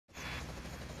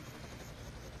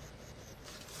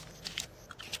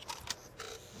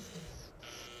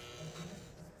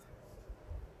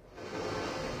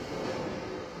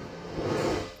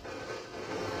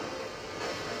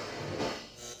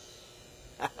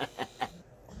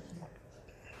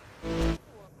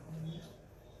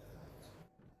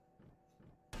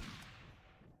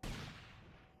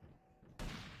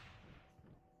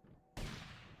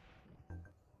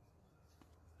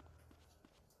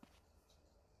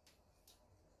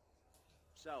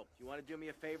So, you want to do me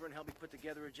a favor and help me put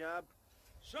together a job?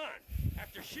 Son,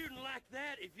 after shooting like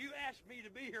that, if you asked me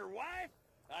to be your wife,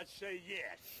 I'd say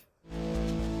yes.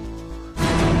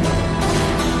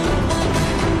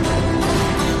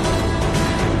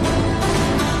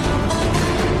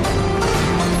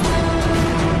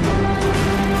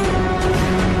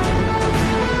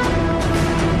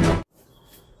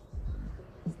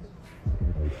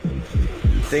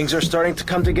 Things are starting to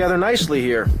come together nicely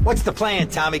here. What's the plan,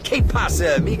 Tommy? Que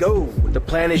pasa, amigo? The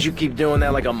plan is you keep doing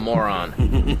that like a moron.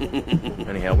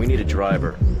 Anyhow, we need a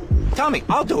driver. Tommy,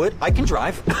 I'll do it. I can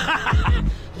drive.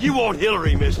 You want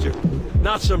Hillary, mister.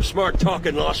 Not some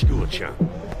smart-talking law school chump.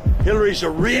 Hillary's a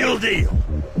real deal.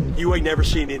 You ain't never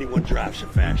seen anyone drive so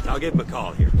fast. I'll give him a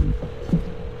call here.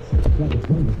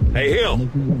 Hey, Hill.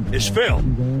 It's Phil.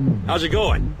 How's it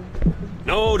going?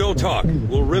 No, don't talk.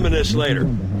 We'll reminisce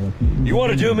later. You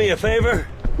want to do me a favor?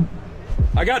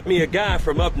 I got me a guy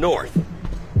from up north.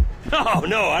 Oh,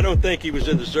 no, I don't think he was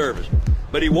in the service.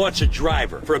 But he wants a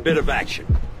driver for a bit of action.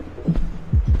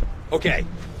 Okay,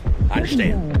 I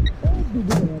understand.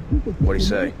 What'd he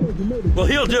say? Well,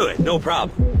 he'll do it, no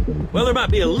problem. Well, there might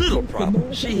be a little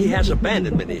problem. See, he has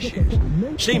abandonment issues.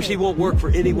 Seems he won't work for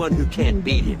anyone who can't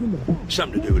beat him.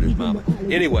 Something to do with his mama.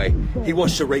 Anyway, he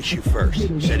wants to race you first.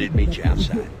 Said he'd meet you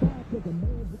outside.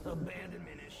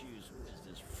 Abandonment issues. Who is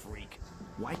this freak?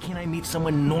 Why can't I meet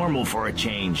someone normal for a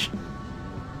change?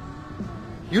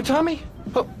 You Tommy?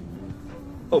 Oh,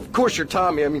 of course you're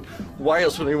Tommy. I mean, why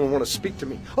else would anyone want to speak to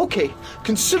me? Okay,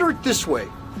 consider it this way.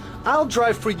 I'll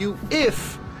drive for you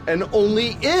if, and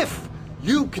only if,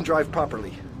 you can drive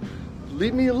properly.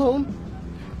 Leave me alone,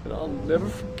 and I'll never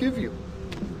forgive you.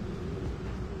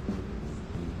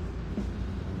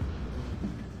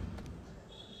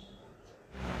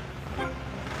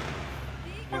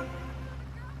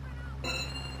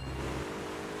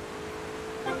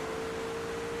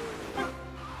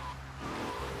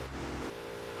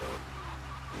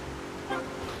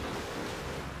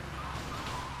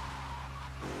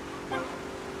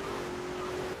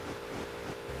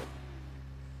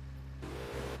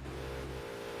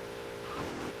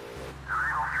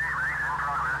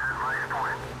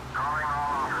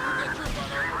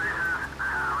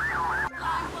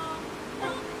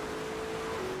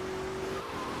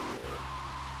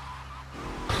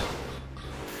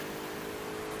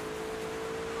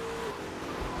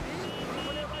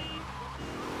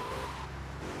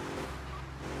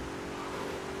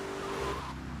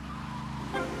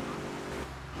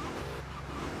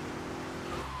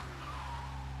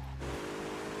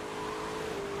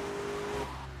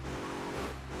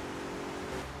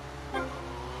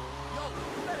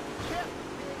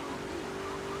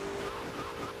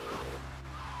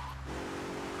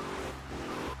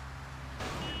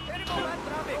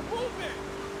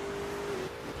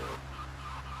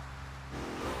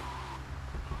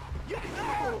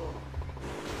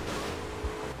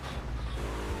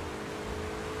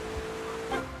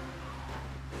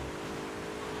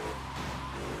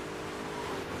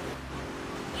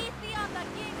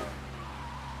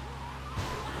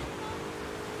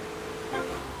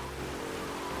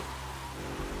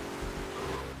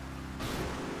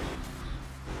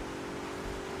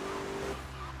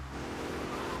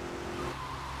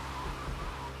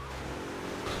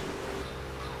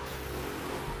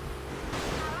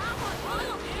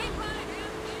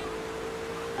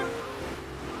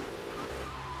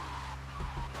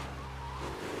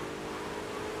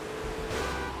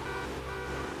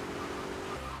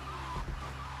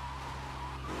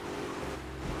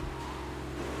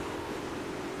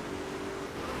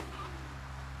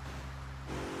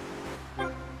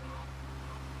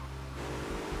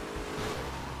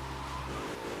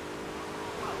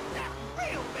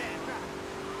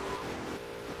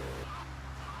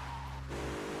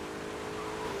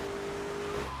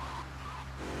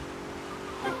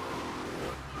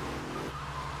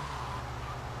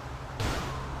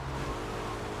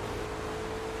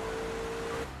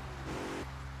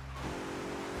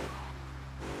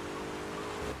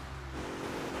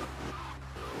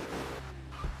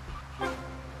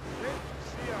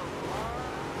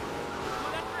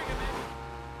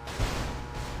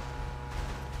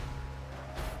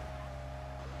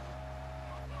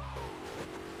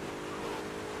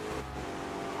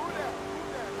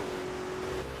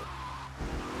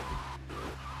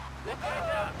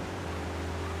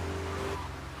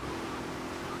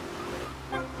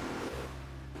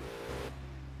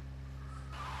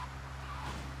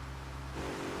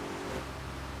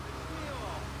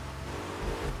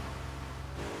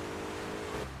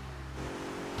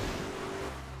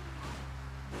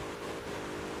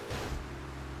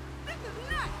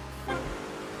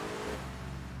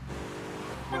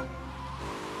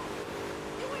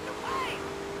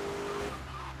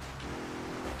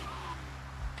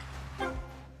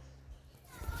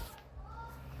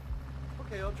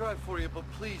 I'll drive for you, but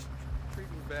please treat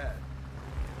me bad.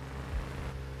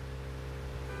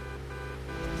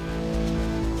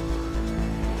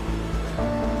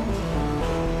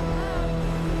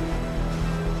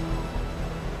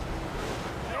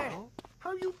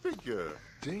 How you figure?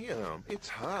 Damn, it's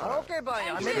hot. Okay, buddy.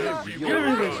 I'm in.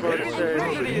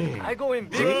 I go in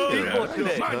big boat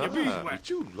today. Did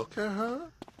you look at her?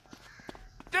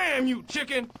 Damn you,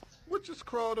 chicken! What just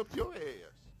crawled up your ass?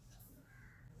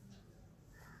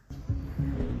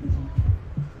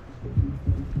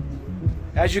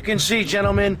 As you can see,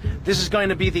 gentlemen, this is going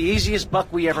to be the easiest buck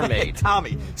we ever made.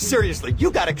 Tommy, seriously, you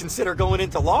gotta consider going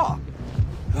into law.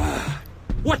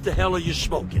 What the hell are you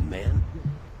smoking, man?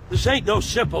 This ain't no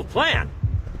simple plan.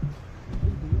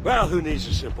 Well, who needs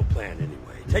a simple plan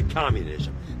anyway? Take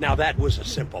communism. Now that was a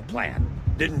simple plan.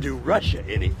 Didn't do Russia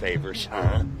any favors,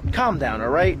 huh? Calm down, all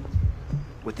right?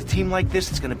 With a team like this,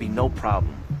 it's going to be no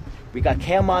problem. We got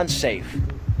Cam on safe.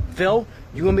 Phil,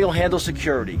 you and me will handle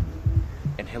security.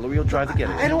 And Hillary will drive the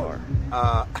getaway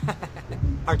car.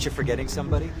 Aren't you forgetting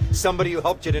somebody? Somebody who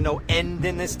helped you to no end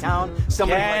in this town?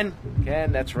 Somebody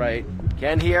Ken, that's right.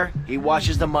 Ken here, he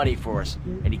washes the money for us.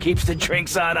 And he keeps the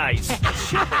drinks on ice.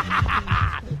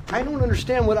 I don't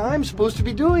understand what I'm supposed to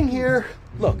be doing here.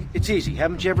 Look, it's easy.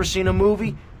 Haven't you ever seen a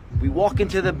movie? We walk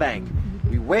into the bank,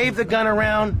 we wave the gun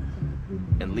around,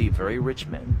 and leave very rich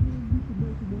men.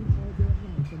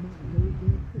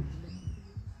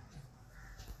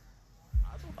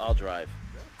 I'll drive.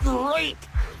 Great!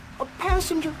 A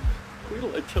passenger! Wait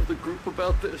till I tell the group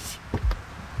about this.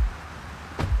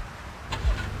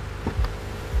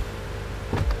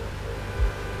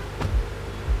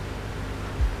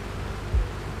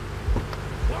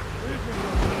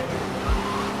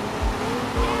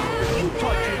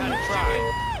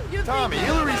 Tommy,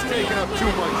 Hillary's taking up too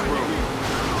much room.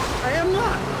 I am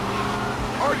not!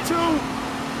 R2!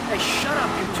 Hey, shut up,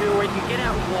 you two, or you can get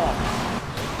out and walk.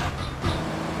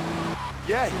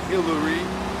 Yeah, Hillary.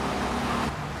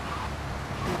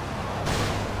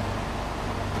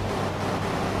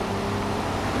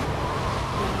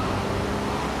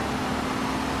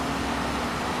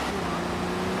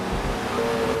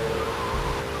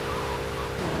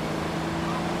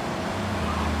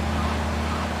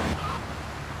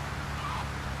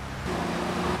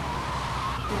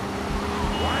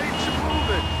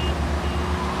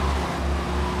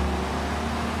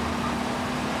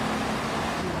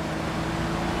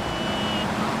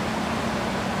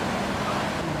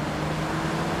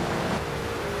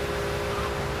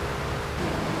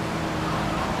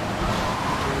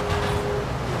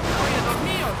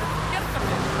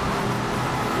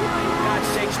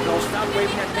 Stop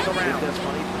waving that thing around. That's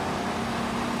funny.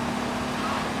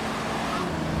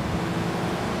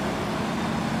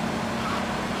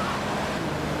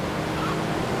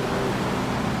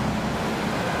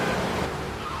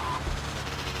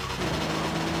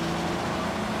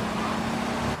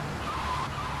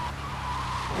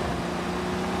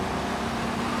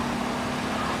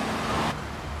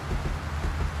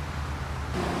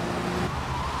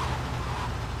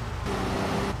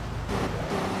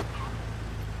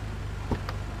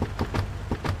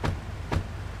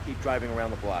 Driving around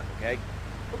the block, okay?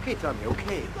 Okay, Tommy,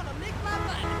 okay. Gonna make my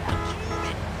mind about you.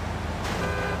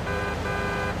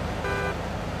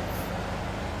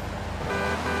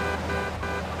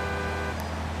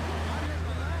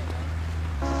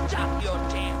 Stop your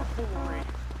damn foolery.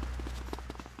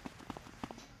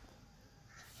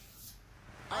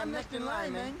 I'm next in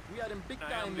line, man. We are in big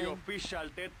time, man. official,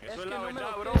 Ted. Es Eso que es la no me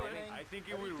verdad, lo bro. creen, man. I think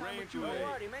it Every will time rain we today. go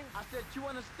out, I said, you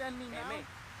understand me now? man.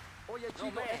 Oye, No, chico,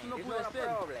 man, eso no it's puede not a ser.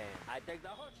 problem. I take the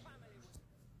whole family.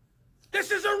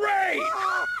 This is a raid!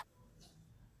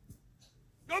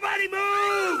 Nobody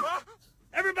move!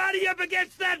 Everybody up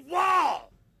against that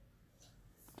wall!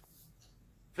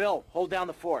 Phil, hold down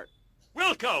the fort.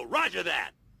 Wilco, roger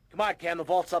that! Come on, Cam, the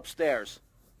vault's upstairs.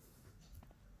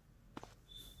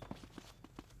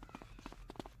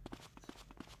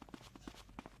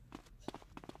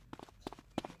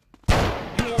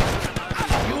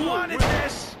 You wanted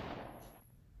this?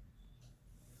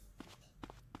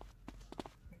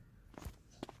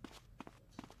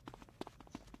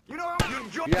 You know, you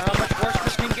enjoy. Yeah, how much worse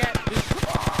this can get?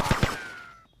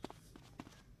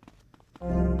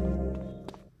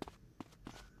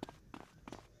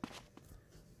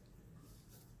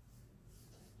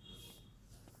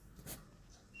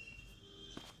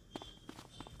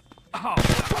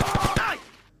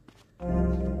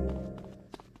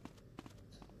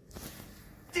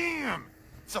 Damn!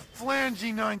 It's a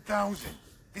flangy 9000.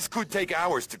 This could take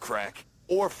hours to crack.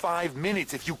 Or 5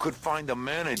 minutes if you could find a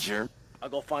manager. I'll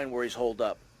go find where he's holed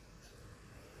up.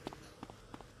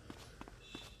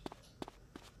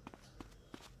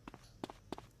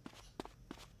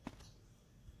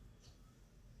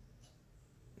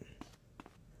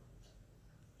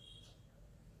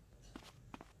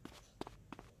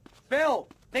 Phil,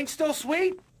 things still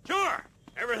sweet? Sure.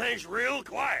 Everything's real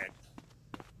quiet.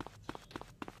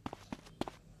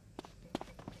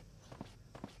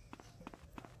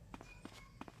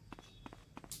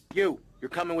 You're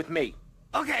coming with me.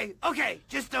 Okay,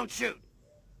 just don't shoot.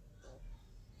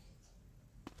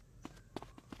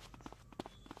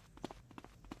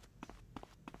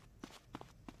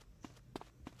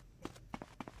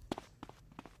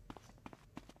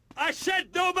 I said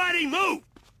nobody move!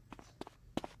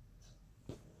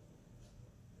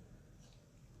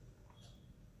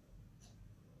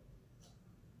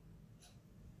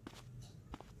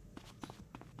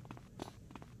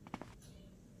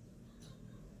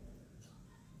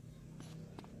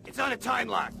 It's on a time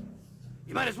lock.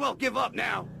 You might as well give up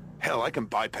now. Hell, I can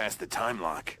bypass the time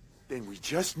lock. Then we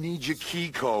just need your key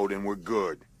code and we're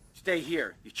good. Stay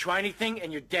here. You try anything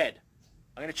and you're dead.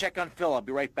 I'm gonna check on Phil. I'll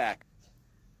be right back.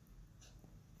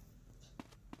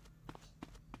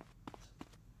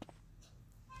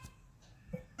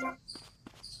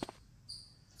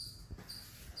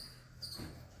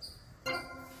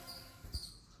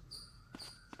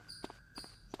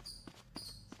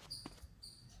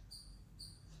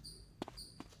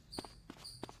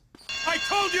 I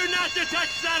told you not to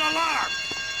touch that alarm!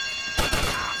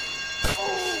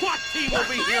 SWAT team will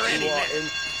be here any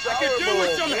minute. I could do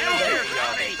with some help here,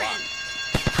 Tommy!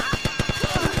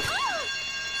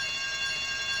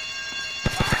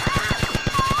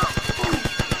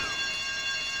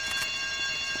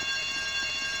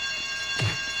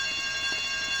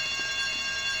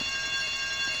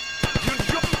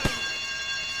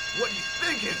 What are you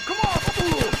thinking? Come on!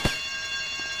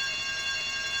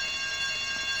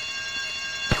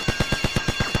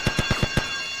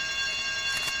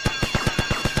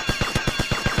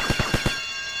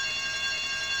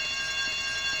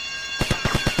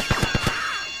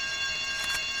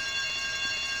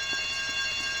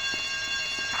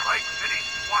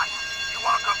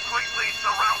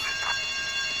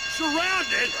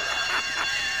 Surrounded?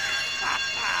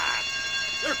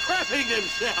 They're crapping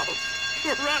themselves.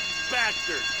 Corrupt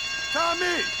bastards.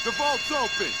 Tommy, the vault's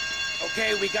open.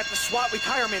 Okay, we got the SWAT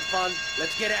retirement fund.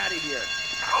 Let's get out of here.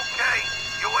 Okay,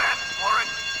 you asked for it.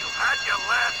 You had your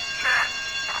last chance.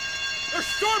 They're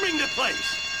storming the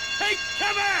place. Take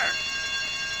cover!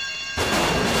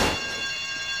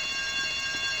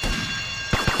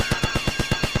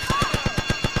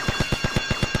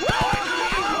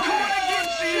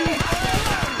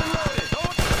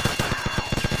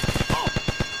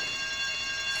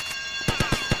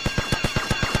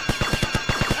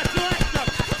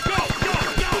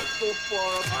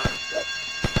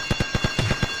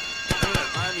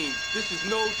 This is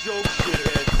no joke,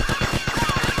 shithead.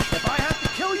 If I have to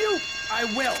kill you, I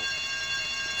will.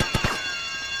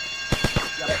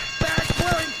 You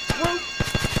bag-wearing brute!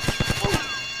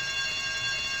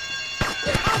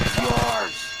 It's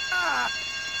yours! Ah.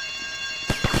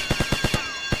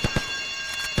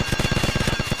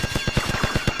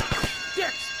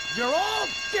 Dicks! You're all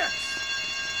dicks!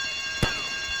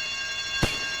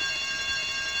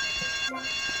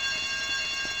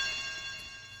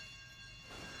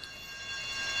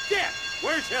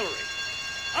 Where's Hillary?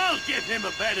 I'll give him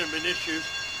abandonment issues.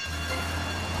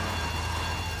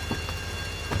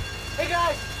 Hey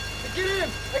guys, get in!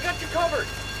 I got you covered!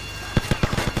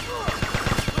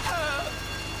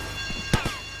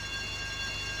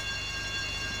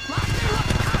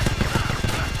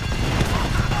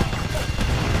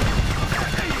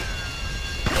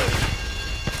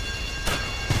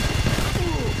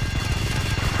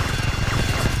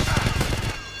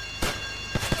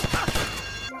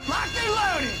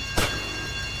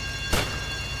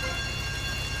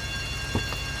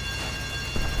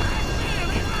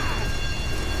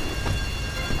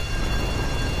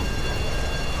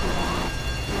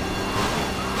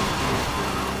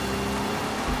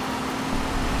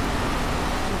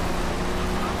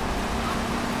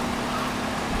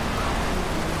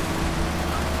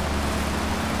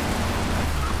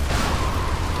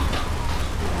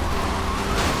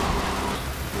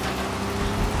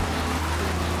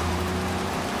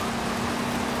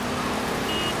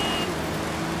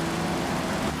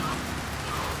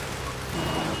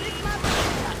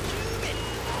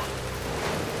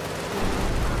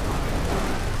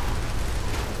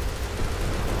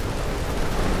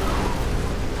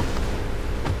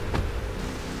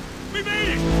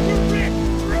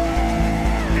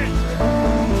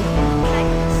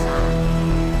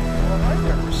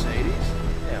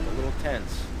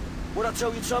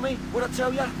 Tell you, Tommy? What I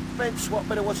tell you? Ben Swat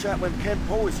better watch out when Ken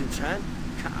Paul is in town.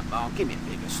 Come on, give me a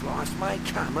bigger slice, mate.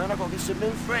 Come on, I've got to get some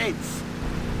new friends.